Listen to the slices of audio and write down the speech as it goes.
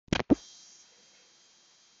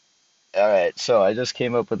All right, so I just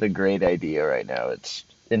came up with a great idea right now. It's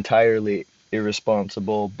entirely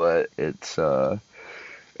irresponsible, but it's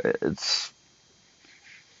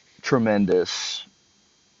tremendous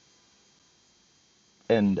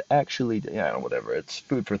and actually, yeah, whatever. It's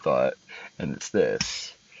food for thought, and it's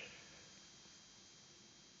this.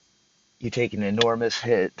 You take an enormous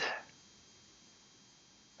hit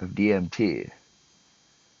of DMT,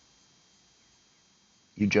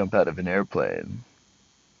 you jump out of an airplane.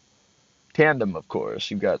 Tandem, of course.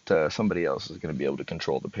 You've got somebody else is going to be able to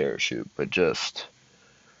control the parachute, but just,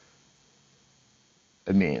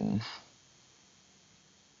 I mean,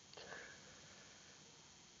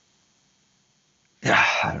 yeah,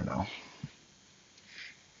 I don't know.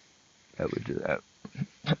 I would do that.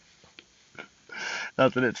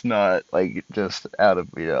 Not that it's not like just out of,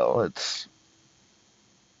 it's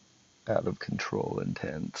out of control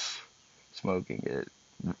intense smoking it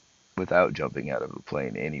without jumping out of a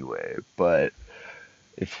plane anyway. But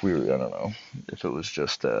if we were, I don't know, if it was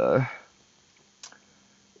just, I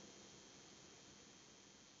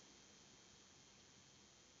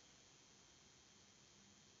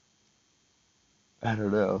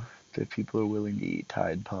don't know, if people are willing to eat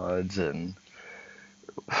Tide Pods and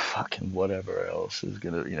fucking whatever else is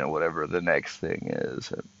gonna, whatever the next thing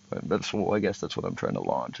is. That's, well, I guess that's what I'm trying to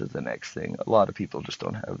launch is the next thing. A lot of people just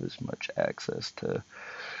don't have as much access to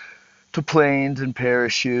planes and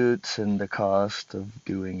parachutes and the cost of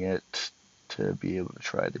doing it to be able to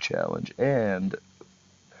try the challenge.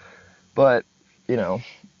 But, you know,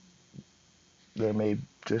 there may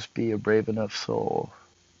just be a brave enough soul.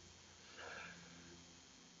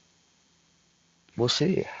 We'll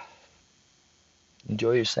see.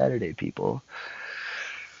 Enjoy your Saturday, people.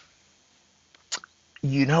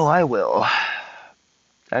 You know I will.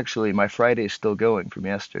 Actually, my Friday's still going from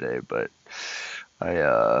yesterday, but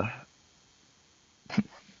I